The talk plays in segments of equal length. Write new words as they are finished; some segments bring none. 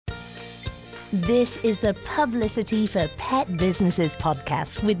This is the Publicity for Pet Businesses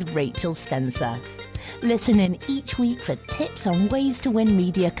podcast with Rachel Spencer. Listen in each week for tips on ways to win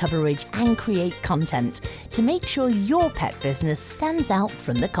media coverage and create content to make sure your pet business stands out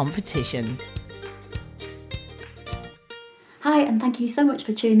from the competition. Hi, and thank you so much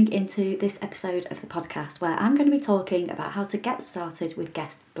for tuning into this episode of the podcast where I'm going to be talking about how to get started with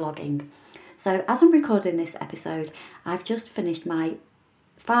guest blogging. So as I'm recording this episode, I've just finished my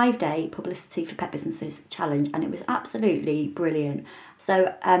 5-day Publicity for Pet Businesses challenge, and it was absolutely brilliant.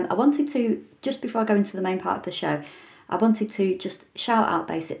 So I wanted to, just before I go into the main part of the show, I wanted to just shout out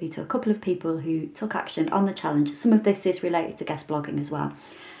basically to a couple of people who took action on the challenge. Some of this is related to guest blogging as well.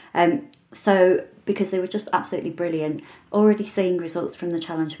 So because they were just absolutely brilliant, already seeing results from the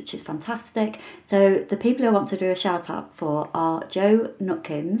challenge, which is fantastic. So the people I want to do a shout out for are Jo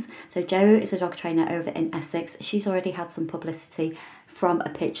Nutkins. So Jo is a dog trainer over in Essex. She's already had some publicity from a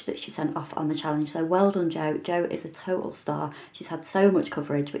pitch that she sent off on the challenge. So well done, Jo. Jo is a total star. She's had so much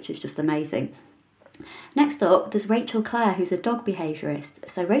coverage, which is just amazing. Next up, there's Rachel Clare, who's a dog behaviourist.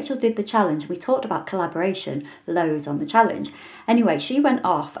 So Rachel did the challenge. We talked about collaboration loads on the challenge. Anyway, she went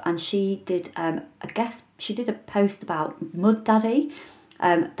off and she did she did a post about Mud Daddy.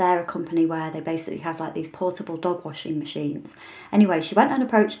 They're a company where they basically have like these portable dog washing machines. Anyway, she went and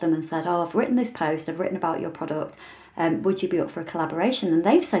approached them and said, "Oh, I've written this post, I've written about your product. Would you be up for a collaboration?" And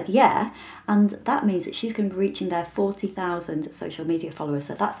they've said yeah, and that means that she's going to be reaching their 40,000 social media followers.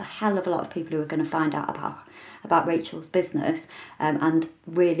 So that's a hell of a lot of people who are going to find out about Rachel's business and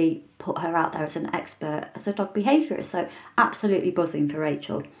really put her out there as an expert, as a dog behaviourist. So absolutely buzzing for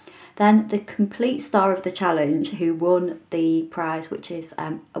Rachel. Then the complete star of the challenge, who won the prize, which is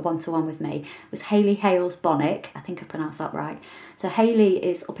a one-to-one with me, was Hayley Hales Bonnick. I think I pronounced that right. So Hayley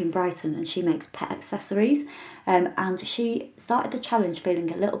is up in Brighton and she makes pet accessories. And she started the challenge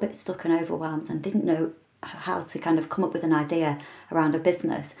feeling a little bit stuck and overwhelmed and didn't know how to kind of come up with an idea around her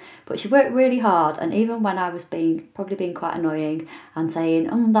business. But she worked really hard, and even when I was probably being quite annoying and saying,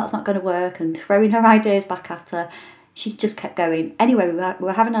 "Oh, that's not going to work," and throwing her ideas back at her, she just kept going. Anyway, we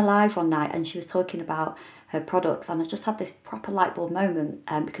were having a live one night and she was talking about her products, and I just had this proper light bulb moment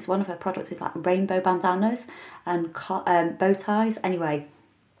because one of her products is like rainbow bandanas and bow ties. Anyway,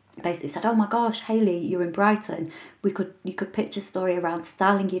 basically said, "Oh my gosh, Hayley, you're in Brighton. You could pitch a story around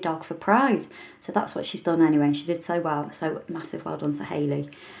styling your dog for Pride." So that's what she's done anyway, and she did so well. So massive well done to Hayley.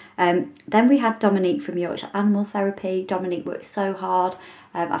 Then we had Dominique from Yorkshire Animal Therapy. Dominique worked so hard.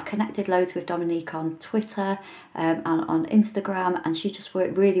 I've connected loads with Dominique on Twitter and on Instagram, and she just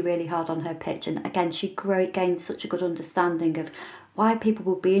worked really, really hard on her pitch. And again, she gained such a good understanding of why people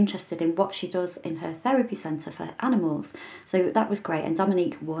will be interested in what she does in her therapy centre for animals. So that was great, and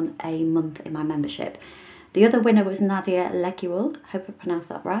Dominique won a month in my membership. The other winner was Nadia Leguel, hope I pronounced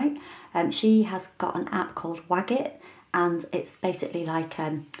that right. She has got an app called Wagit, and it's basically like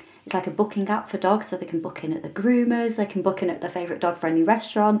it's like a booking app for dogs, so they can book in at the groomers, they can book in at their favourite dog-friendly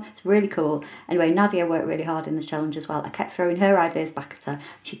restaurant. It's really cool. Anyway, Nadia worked really hard in the challenge as well. I kept throwing her ideas back at her.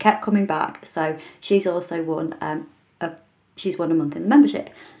 She kept coming back, so she's also won she's won a month in the membership.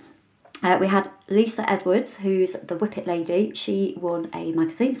 We had Lisa Edwards, who's the Whippet lady. She won a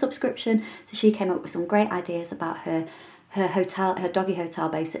magazine subscription, so she came up with some great ideas about her hotel, her doggy hotel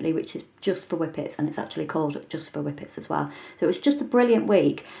basically, which is just for Whippets, and it's actually called Just for Whippets as well. So it was just a brilliant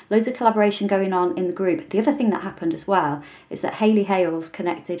week. Loads of collaboration going on in the group. The other thing that happened as well is that Hayley Hales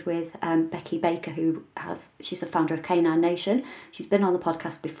connected with Becky Baker, she's the founder of Canine Nation. She's been on the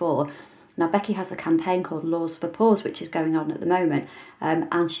podcast before. Now Becky has a campaign called Laws for Paws, which is going on at the moment,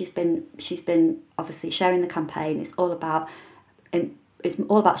 and she's been obviously sharing the campaign. It's all about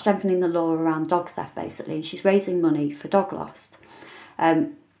strengthening the law around dog theft basically, and she's raising money for Dog Lost.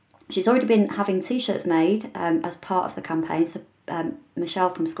 She's already been having t-shirts made as part of the campaign. So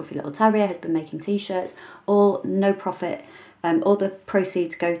Michelle from Scruffy Little Terrier has been making t-shirts, all no profit. All the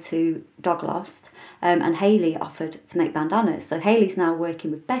proceeds go to Dog Lost, and Hayley offered to make bandanas. So Hayley's now working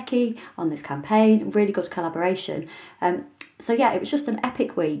with Becky on this campaign, really good collaboration. So yeah, it was just an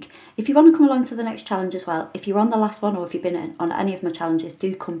epic week. If you want to come along to the next challenge as well, if you're on the last one or if you've been on any of my challenges,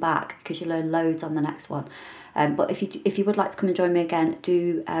 do come back because you learn loads on the next one. But if you would like to come and join me again,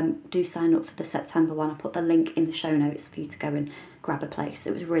 do sign up for the September one. I'll put the link in the show notes for you to go and grab a place.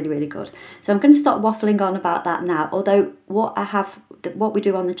 It was really, really good. So I'm going to stop waffling on about that now. Although what we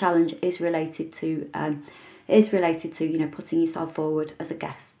do on the challenge is related to putting yourself forward as a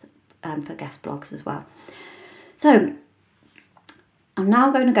guest for guest blogs as well. So I'm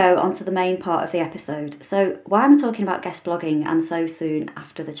now going to go on to the main part of the episode. So why am I talking about guest blogging and so soon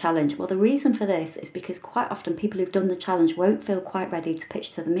after the challenge? Well, the reason for this is because quite often people who've done the challenge won't feel quite ready to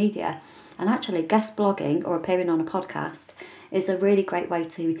pitch to the media. And actually, guest blogging or appearing on a podcast is a really great way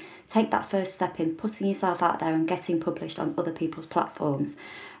to take that first step in putting yourself out there and getting published on other people's platforms.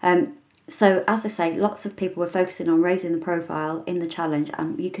 So as I say, lots of people were focusing on raising the profile in the challenge,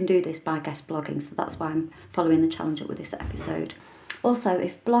 and you can do this by guest blogging. So that's why I'm following the challenge up with this episode. Also,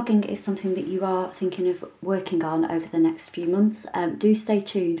 if blogging is something that you are thinking of working on over the next few months, do stay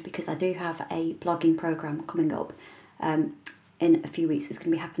tuned, because I do have a blogging programme coming up in a few weeks. It's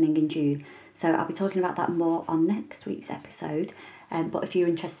going to be happening in June. So I'll be talking about that more on next week's episode. But if you're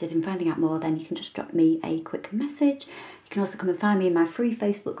interested in finding out more, then you can just drop me a quick message. You can also come and find me in my free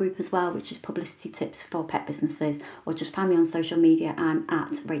Facebook group as well, which is Publicity Tips for Pet Businesses, or just find me on social media. I'm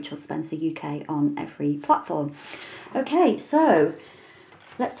at Rachel Spencer UK on every platform. Okay, so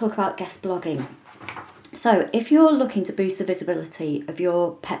let's talk about guest blogging. So if you're looking to boost the visibility of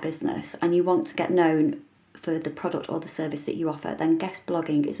your pet business and you want to get known for the product or the service that you offer, then guest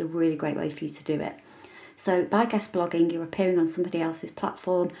blogging is a really great way for you to do it. So by guest blogging, you're appearing on somebody else's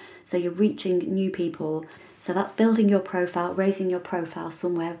platform, so you're reaching new people. So that's building your profile, raising your profile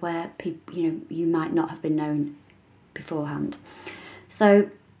somewhere where people, you might not have been known beforehand.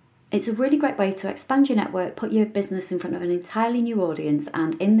 So it's a really great way to expand your network, put your business in front of an entirely new audience.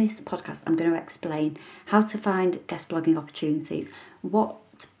 And in this podcast, I'm going to explain how to find guest blogging opportunities, what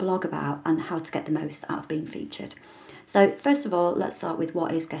to blog about, and how to get the most out of being featured. So first of all, let's start with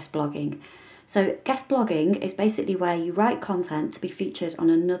what is guest blogging. So guest blogging is basically where you write content to be featured on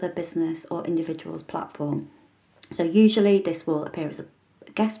another business or individual's platform. So usually this will appear as a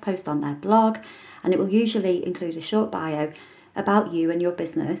guest post on their blog, and it will usually include a short bio about you and your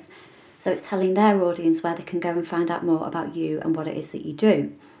business. So it's telling their audience where they can go and find out more about you and what it is that you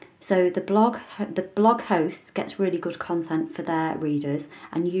do. So the blog host gets really good content for their readers,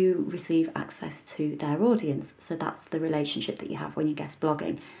 and you receive access to their audience. So that's the relationship that you have when you're guest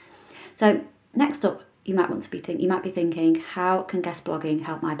blogging. So next up, you might be thinking, how can guest blogging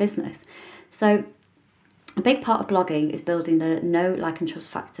help my business? So a big part of blogging is building the know, like and trust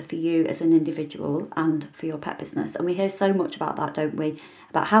factor for you as an individual and for your pet business. And we hear so much about that, don't we?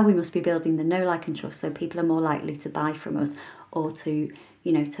 About how we must be building the know, like and trust so people are more likely to buy from us or to,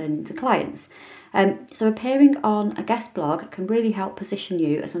 turn into clients. So appearing on a guest blog can really help position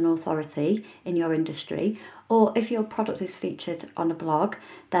you as an authority in your industry. Or if your product is featured on a blog,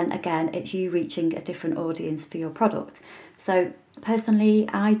 then again, it's you reaching a different audience for your product. So personally,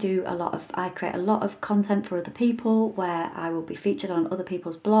 I create a lot of content for other people where I will be featured on other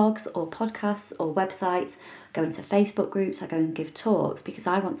people's blogs or podcasts or websites, go into Facebook groups, I go and give talks, because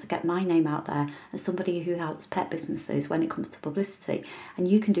I want to get my name out there as somebody who helps pet businesses when it comes to publicity. And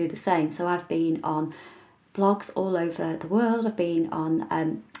you can do the same. So I've been on blogs all over the world. I've been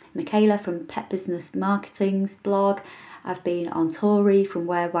on Michaela from Pet Business Marketing's blog. I've been on Tori from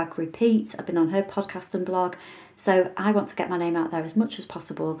Wear Wag Repeat. I've been on her podcast and blog. So I want to get my name out there as much as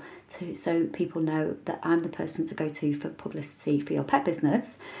possible so people know that I'm the person to go to for publicity for your pet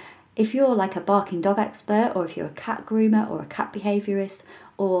business. If you're like a barking dog expert, or if you're a cat groomer or a cat behaviourist,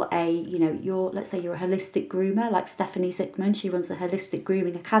 or let's say you're a holistic groomer like Stephanie Zickman, she runs the Holistic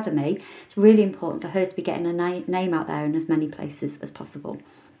Grooming Academy, it's really important for her to be getting a name out there in as many places as possible.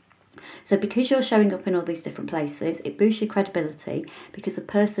 So because you're showing up in all these different places, it boosts your credibility, because the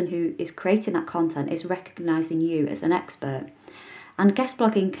person who is creating that content is recognising you as an expert. And guest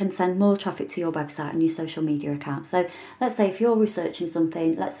blogging can send more traffic to your website and your social media account. So let's say if you're researching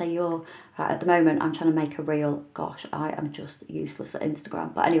something, let's say at the moment I'm trying to make a reel. Gosh, I am just useless at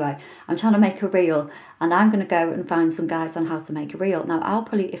Instagram. But anyway, I'm trying to make a reel, and I'm going to go and find some guides on how to make a reel. Now,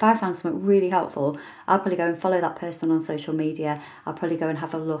 if I find something really helpful, I'll probably go and follow that person on social media. I'll probably go and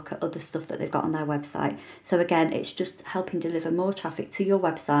have a look at other stuff that they've got on their website. So again, it's just helping deliver more traffic to your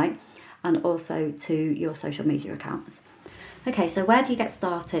website and also to your social media accounts. Okay, so where do you get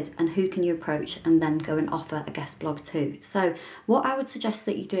started, and who can you approach and then go and offer a guest blog to? So what I would suggest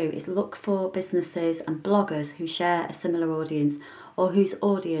that you do is look for businesses and bloggers who share a similar audience, or whose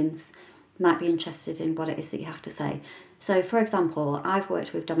audience might be interested in what it is that you have to say. So for example, I've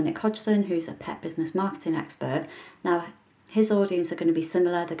worked with Dominic Hodgson, who's a pet business marketing expert. Now, his audience are going to be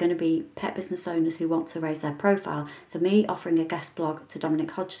similar. They're going to be pet business owners who want to raise their profile. So me offering a guest blog to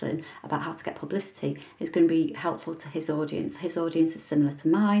Dominic Hodgson about how to get publicity is going to be helpful to his audience. His audience is similar to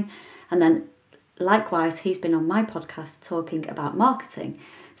mine. And then likewise, he's been on my podcast talking about marketing.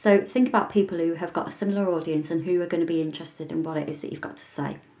 So think about people who have got a similar audience and who are going to be interested in what it is that you've got to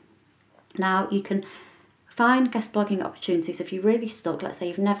say. Now, you can Find guest blogging opportunities. If you're really stuck, let's say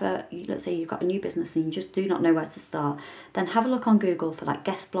you've got a new business and you just do not know where to start, then have a look on Google for like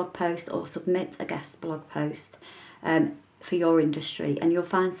guest blog post, or submit a guest blog post for your industry, and you'll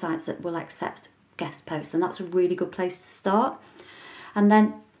find sites that will accept guest posts, and that's a really good place to start. And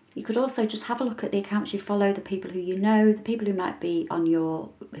then you could also just have a look at the accounts you follow, the people who you know, the people who might be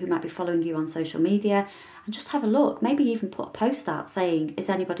following you on social media, and just have a look. Maybe even put a post out saying, is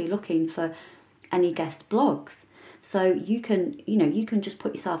anybody looking for any guest blogs? So you can just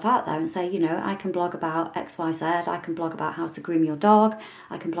put yourself out there and say, I can blog about XYZ, I can blog about how to groom your dog,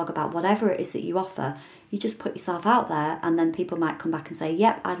 I can blog about whatever it is that you offer. You just put yourself out there, and then people might come back and say,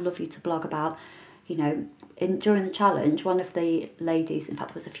 yep, I'd love you to blog about, during the challenge, one of the ladies, in fact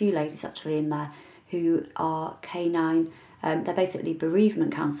there was a few ladies actually in there who are canine, they're basically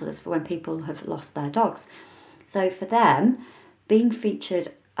bereavement counsellors for when people have lost their dogs. So for them, being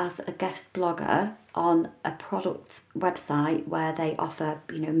featured as a guest blogger on a product website where they offer,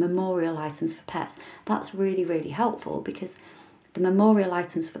 memorial items for pets, that's really, really helpful, because the memorial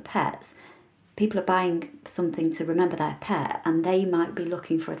items for pets, people are buying something to remember their pet, and they might be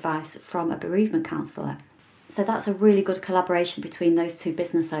looking for advice from a bereavement counsellor. So that's a really good collaboration between those two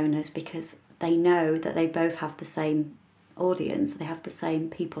business owners, because they know that they both have the same audience, they have the same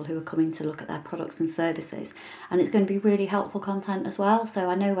people who are coming to look at their products and services, and it's going to be really helpful content as well. So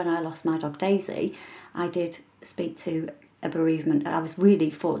I know when I lost my dog Daisy, I did speak to a bereavement. I was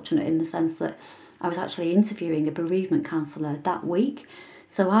really fortunate in the sense that I was actually interviewing a bereavement counsellor that week.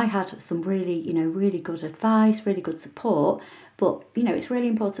 So I had some really, really good advice, really good support. But, it's really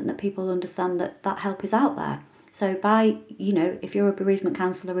important that people understand that help is out there. So by, if you're a bereavement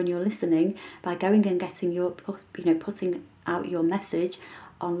counsellor and you're listening, by going and getting putting out your message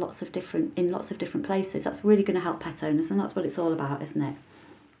on lots of different places, that's really going to help pet owners, and that's what it's all about, isn't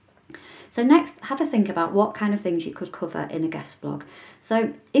it? So next, have a think about what kind of things you could cover in a guest blog.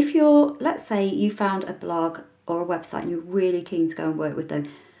 So if let's say you found a blog or a website and you're really keen to go and work with them.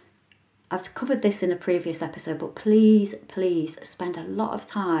 I've covered this in a previous episode, but please spend a lot of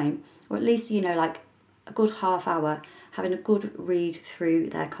time, or at least, like a good half hour, having a good read through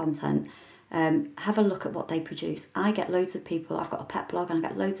their content. Have a look at what they produce. I get loads of people, I've got a pet blog, and I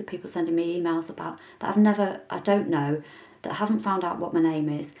get loads of people sending me emails about that I don't know, that haven't found out what my name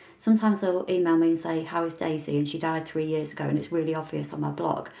is. Sometimes they'll email me and say, how is Daisy? And she died 3 years ago, and it's really obvious on my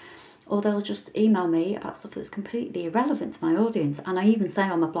blog. Or they'll just email me about stuff that's completely irrelevant to my audience. And I even say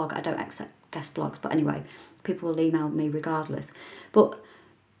on my blog, I don't accept guest blogs. But anyway, people will email me regardless. But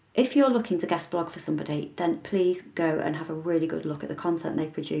if you're looking to guest blog for somebody, then please go and have a really good look at the content they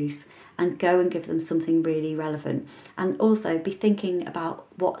produce, and go and give them something really relevant. And also be thinking about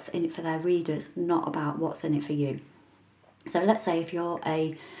what's in it for their readers, not about what's in it for you. So let's say you're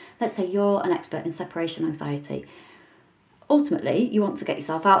an expert in separation anxiety. Ultimately, you want to get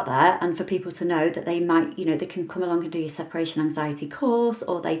yourself out there, and for people to know that they might, they can come along and do your separation anxiety course,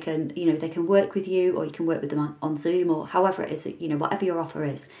 or they can, they can work with you, or you can work with them on Zoom, or however it is, whatever your offer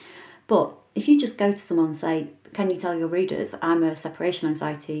is. But if you just go to someone and say, can you tell your readers I'm a separation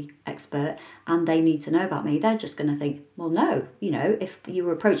anxiety expert and they need to know about me, they're just going to think, well, no, if you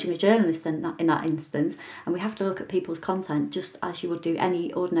were approaching a journalist in that instance, and we have to look at people's content just as you would do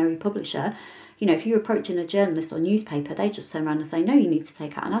any ordinary publisher. If you're approaching a journalist or newspaper, they just turn around and say, no, you need to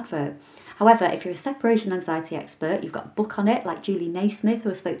take out an advert. However, if you're a separation anxiety expert, you've got a book on it, like Julie Naismith, who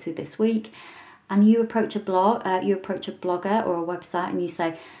I spoke to this week, and you approach a blogger or a website and you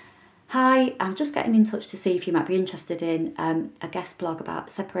say, hi, I'm just getting in touch to see if you might be interested in a guest blog about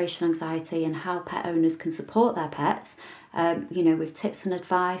separation anxiety and how pet owners can support their pets, with tips and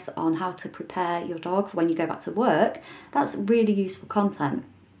advice on how to prepare your dog for when you go back to work. That's really useful content.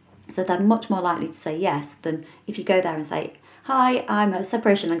 So they're much more likely to say yes than if you go there and say, hi, I'm a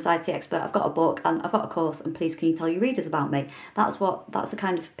separation anxiety expert, I've got a book and I've got a course, and please can you tell your readers about me? That's the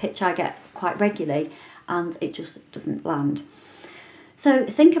kind of pitch I get quite regularly, and it just doesn't land. So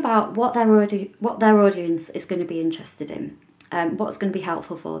think about what their audience is going to be interested in, what's going to be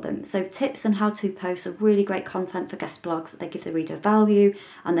helpful for them. So tips on how to post are really great content for guest blogs. They give the reader value,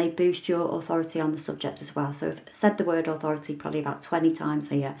 and they boost your authority on the subject as well. So I've said the word authority probably about 20 times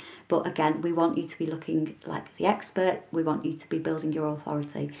here, but again, we want you to be looking like the expert. We want you to be building your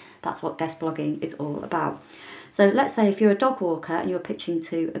authority. That's what guest blogging is all about. So let's say if you're a dog walker and you're pitching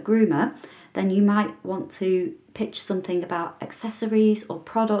to a groomer, then you might want to pitch something about accessories or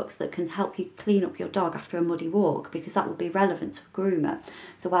products that can help you clean up your dog after a muddy walk, because that will be relevant to a groomer.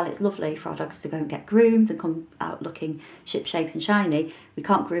 So while it's lovely for our dogs to go and get groomed and come out looking ship-shape and shiny, we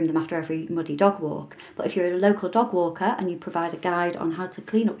can't groom them after every muddy dog walk. But if you're a local dog walker and you provide a guide on how to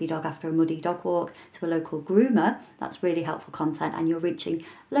clean up your dog after a muddy dog walk to a local groomer, that's really helpful content, and you're reaching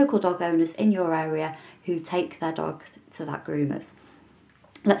local dog owners in your area who take their dogs to that groomer's.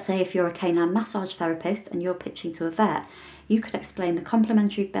 Let's say if you're a canine massage therapist and you're pitching to a vet, you could explain the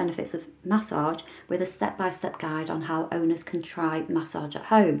complementary benefits of massage with a step-by-step guide on how owners can try massage at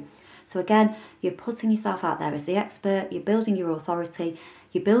home. So again, you're putting yourself out there as the expert, you're building your authority,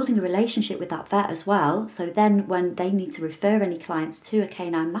 you're building a relationship with that vet as well. So then when they need to refer any clients to a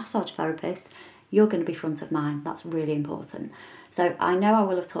canine massage therapist, you're going to be front of mind. That's really important. So I know I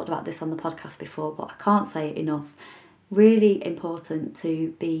will have talked about this on the podcast before, but I can't say it enough. Really important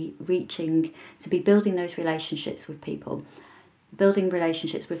to be building those relationships with people, building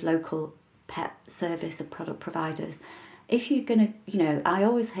relationships with local pet service and product providers. If you're going to, I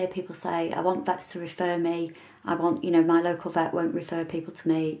always hear people say, I want vets to refer me. I want, my local vet won't refer people to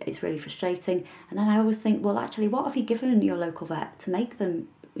me. It's really frustrating. And then I always think, well, actually, what have you given your local vet to make them,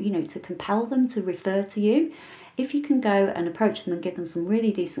 to compel them to refer to you? If you can go and approach them and give them some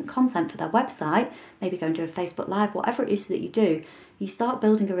really decent content for their website, maybe go and do a Facebook Live, whatever it is that you do, you start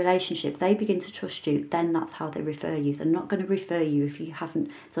building a relationship, they begin to trust you, then that's how they refer you. They're not going to refer you if you haven't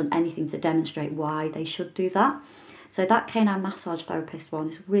done anything to demonstrate why they should do that. So that canine massage therapist one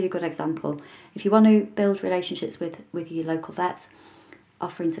is a really good example. If you want to build relationships with your local vets,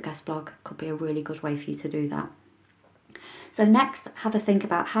 offering to guest blog could be a really good way for you to do that. So next, have a think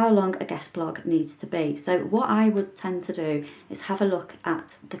about how long a guest blog needs to be. So what I would tend to do is have a look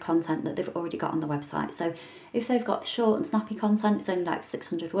at the content that they've already got on the website. So if they've got short and snappy content, it's only like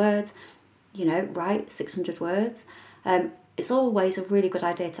 600 words, write 600 words. It's always a really good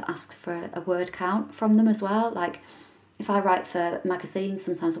idea to ask for a word count from them as well. Like if I write for magazines,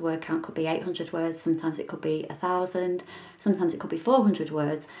 sometimes a word count could be 800 words, sometimes it could be 1,000, sometimes it could be 400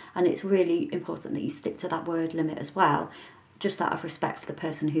 words. And it's really important that you stick to that word limit as well, just out of respect for the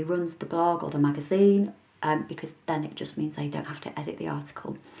person who runs the blog or the magazine, because then it just means they don't have to edit the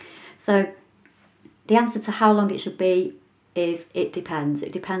article. So the answer to how long it should be is it depends.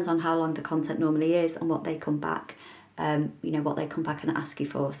 It depends on how long the content normally is and what they come back, what they come back and ask you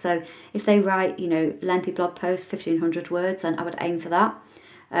for. So if they write, lengthy blog posts, 1,500 words, then I would aim for that.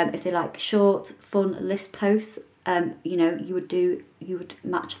 If they like short, fun list posts, you would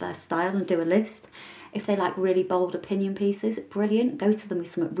match their style and do a list. If they like really bold opinion pieces, brilliant, go to them with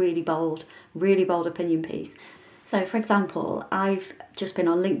something really bold opinion piece. So for example, I've just been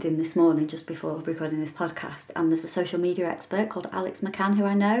on LinkedIn this morning just before recording this podcast, and there's a social media expert called Alex McCann who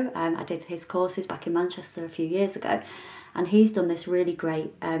I know. I did his courses back in Manchester a few years ago, and he's done this really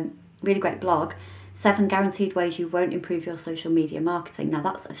great blog, 7 Guaranteed Ways You Won't Improve Your Social Media Marketing. Now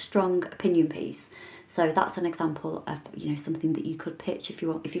that's a strong opinion piece. So that's an example of something that you could pitch if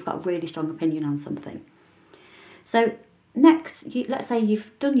you've got a really strong opinion on something. So next, let's say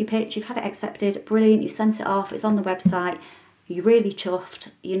you've done your pitch, you've had it accepted, brilliant, you sent it off, it's on the website, you're really chuffed,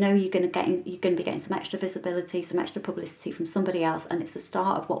 you're going to be getting some extra visibility, some extra publicity from somebody else, and it's the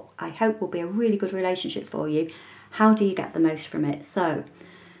start of what I hope will be a really good relationship for you. How do you get the most from it? So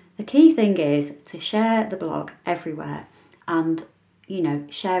the key thing is to share the blog everywhere, and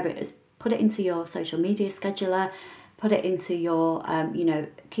share it put it into your social media scheduler, put it into your,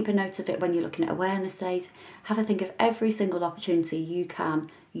 keep a note of it when you're looking at awareness days. Have a think of every single opportunity you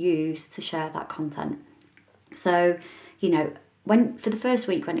can use to share that content. So, for the first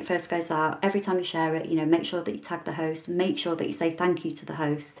week, when it first goes out, every time you share it, make sure that you tag the host, make sure that you say thank you to the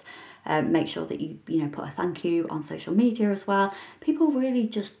host, make sure that you put a thank you on social media as well. People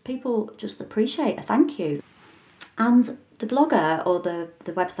just appreciate a thank you. And the blogger or the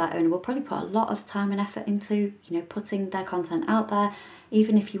website owner will probably put a lot of time and effort into, putting their content out there.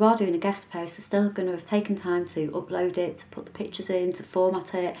 Even if you are doing a guest post, they're still going to have taken time to upload it, to put the pictures in, to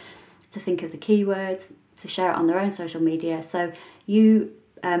format it, to think of the keywords, to share it on their own social media. So you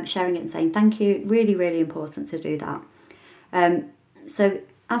sharing it and saying thank you, really, really important to do that. So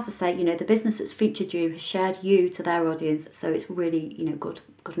as I say, the business that's featured you has shared you to their audience, so it's really,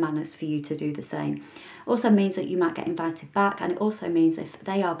 good manners for you to do the same. Also means that you might get invited back, and it also means if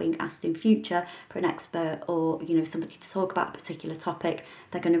they are being asked in future for an expert or, somebody to talk about a particular topic,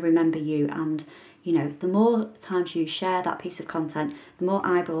 they're going to remember you. And, the more times you share that piece of content, the more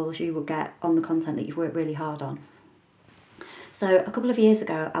eyeballs you will get on the content that you've worked really hard on. So a couple of years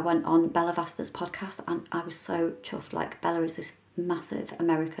ago, I went on Bella Vasta's podcast, and I was so chuffed. Like, Bella is this massive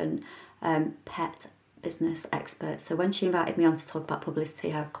American pet business expert. So when she invited me on to talk about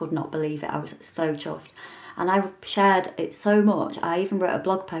publicity, I could not believe it. I was so chuffed. And I shared it so much. I even wrote a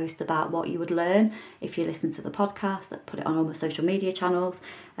blog post about what you would learn if you listen to the podcast. I put it on all my social media channels.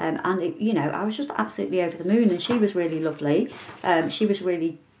 And, it, I was just absolutely over the moon. And she was really lovely. She was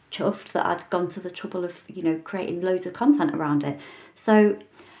really chuffed that I'd gone to the trouble of, creating loads of content around it. So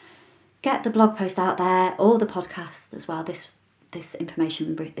get the blog post out there, or the podcast as well. This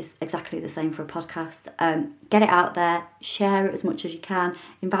information is exactly the same for a podcast. Get it out there, share it as much as you can,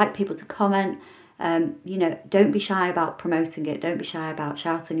 invite people to comment. Don't be shy about promoting it. Don't be shy about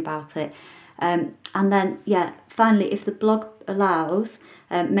shouting about it. And then, finally, if the blog allows,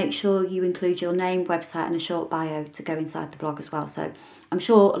 make sure you include your name, website and a short bio to go inside the blog as well. So I'm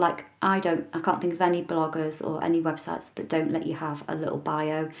sure, I can't think of any bloggers or any websites that don't let you have a little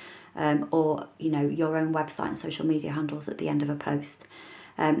bio or, your own website and social media handles at the end of a post.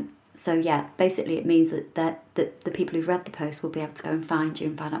 Basically it means that the people who've read the post will be able to go and find you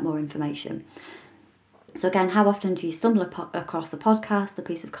and find out more information. So again, how often do you stumble across a podcast, a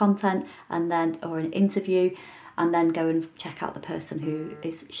piece of content, or an interview, and then go and check out the person who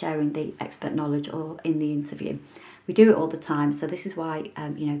is sharing the expert knowledge or in the interview? We do it all the time, so this is why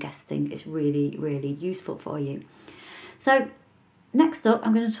guesting is really, really useful for you. So next up,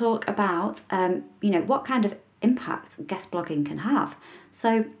 I'm going to talk about what kind of impact guest blogging can have.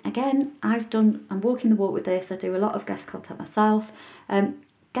 So again, I'm walking the walk with this. I do a lot of guest content myself.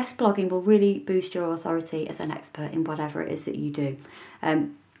 Guest blogging will really boost your authority as an expert in whatever it is that you do.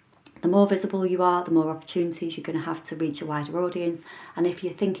 The more visible you are, the more opportunities you're going to have to reach a wider audience. And if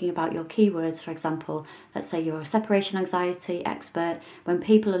you're thinking about your keywords, for example, let's say you're a separation anxiety expert, when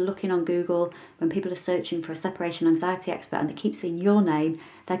people are looking on Google, when people are searching for a separation anxiety expert and they keep seeing your name,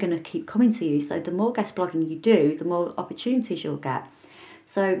 they're going to keep coming to you. So the more guest blogging you do, the more opportunities you'll get.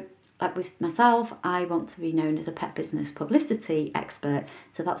 So like with myself, I want to be known as a pet business publicity expert.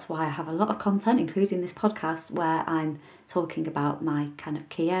 So that's why I have a lot of content, including this podcast, where I'm talking about my kind of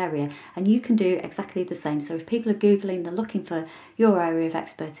key area. And you can do exactly the same. So if people are Googling, they're looking for your area of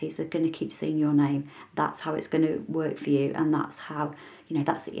expertise, they're going to keep seeing your name. That's how it's going to work for you. And that's how,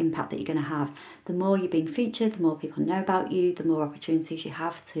 that's the impact that you're going to have. The more you're being featured, the more people know about you, the more opportunities you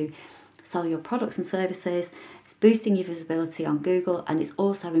have to sell your products and services. It's boosting your visibility on Google, and it's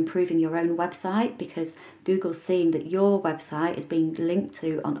also improving your own website, because Google's seeing that your website is being linked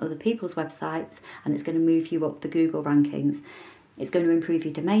to on other people's websites, and it's going to move you up the Google rankings. It's going to improve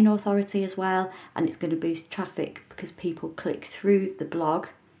your domain authority as well, and it's going to boost traffic because people click through the blog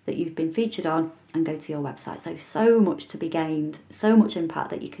that you've been featured on and go to your website. So much to be gained, so much impact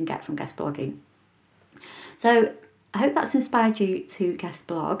that you can get from guest blogging. So I hope that's inspired you to guest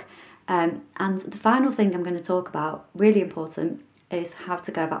blog. And the final thing I'm going to talk about, really important, is how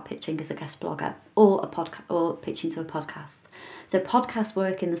to go about pitching as a guest blogger or or pitching to a podcast. So podcasts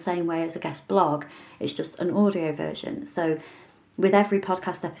work in the same way as a guest blog. It's just an audio version. So with every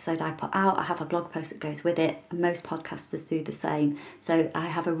podcast episode I put out, I have a blog post that goes with it, and most podcasters do the same. So I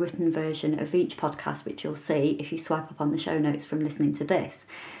have a written version of each podcast, which you'll see if you swipe up on the show notes from listening to this.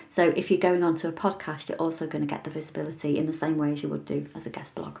 So if you're going on to a podcast, you're also going to get the visibility in the same way as you would do as a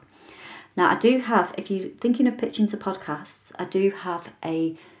guest blog. Now, I do have, if you're thinking of pitching to podcasts, I do have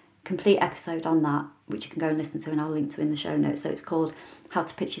a complete episode on that, which you can go and listen to, and I'll link to in the show notes. So it's called How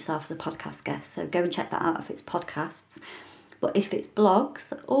to Pitch Yourself as a Podcast Guest. So go and check that out if it's podcasts. But if it's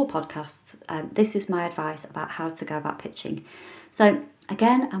blogs or podcasts, this is my advice about how to go about pitching. So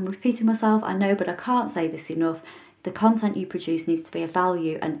again, I'm repeating myself, I know, but I can't say this enough. The content you produce needs to be of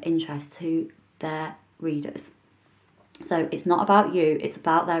value and interest to their readers. So it's not about you, it's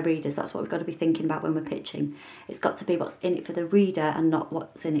about their readers. That's what we've got to be thinking about when we're pitching. It's got to be what's in it for the reader and not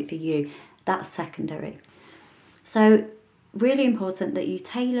what's in it for you. That's secondary. So really important that you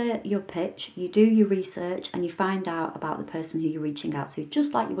tailor your pitch, you do your research, and you find out about the person who you're reaching out to,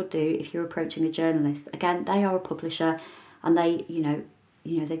 just like you would do if you're approaching a journalist. Again, they are a publisher, and they,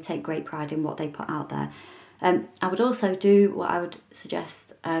 they take great pride in what they put out there. I would also do what I would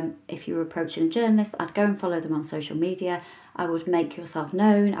suggest if you were approaching a journalist. I'd go and follow them on social media. I would make yourself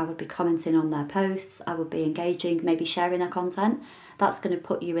known. I would be commenting on their posts. I would be engaging, maybe sharing their content. That's going to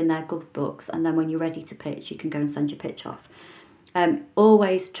put you in their good books. And then when you're ready to pitch, you can go and send your pitch off.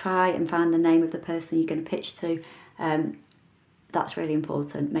 Always try and find the name of the person you're going to pitch to. That's really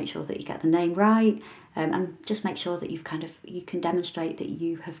important. Make sure that you get the name right, and just make sure that you can demonstrate that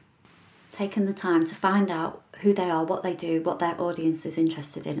you have taken the time to find out who they are, what they do, what their audience is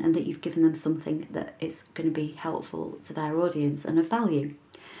interested in, and that you've given them something that is going to be helpful to their audience and of value.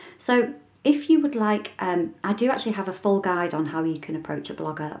 So If you would like, I do actually have a full guide on how you can approach a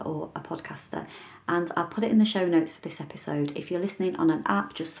blogger or a podcaster, and I'll put it in the show notes for this episode. If you're listening on an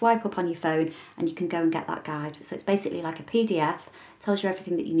app, just swipe up on your phone and you can go and get that guide. So it's basically like a PDF, tells you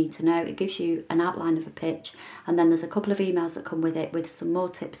everything that you need to know. It gives you an outline of a pitch, and then there's a couple of emails that come with it with some more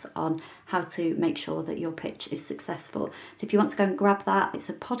tips on how to make sure that your pitch is successful. So if you want to go and grab that, it's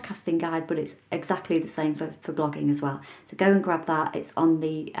a podcasting guide, but it's exactly the same for blogging as well. So go and grab that. It's on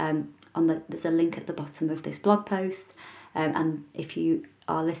the there's a link at the bottom of this blog post, and if you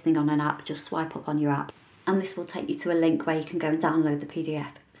are listening on an app, just swipe up on your app and this will take you to a link where you can go and download the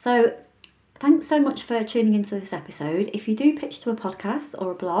PDF. So thanks so much for tuning into this episode. If you do pitch to a podcast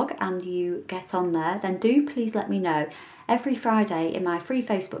or a blog and you get on there, then do please let me know. Every Friday in my free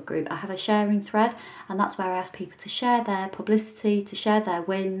Facebook group, I have a sharing thread, and that's where I ask people to share their publicity, to share their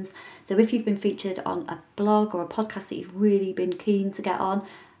wins. So if you've been featured on a blog or a podcast that you've really been keen to get on,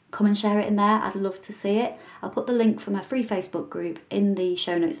 come and share it in there. I'd love to see it. I'll put the link for my free Facebook group in the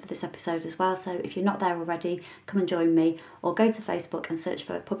show notes for this episode as well. So if you're not there already, come and join me, or go to Facebook and search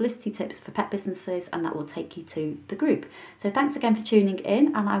for publicity tips for pet businesses, and that will take you to the group. So thanks again for tuning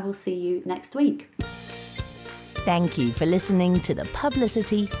in, and I will see you next week. Thank you for listening to the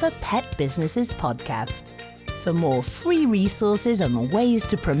Publicity for Pet Businesses podcast. For more free resources on ways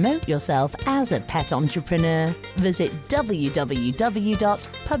to promote yourself as a pet entrepreneur, visit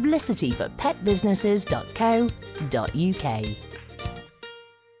www.publicityforpetbusinesses.co.uk.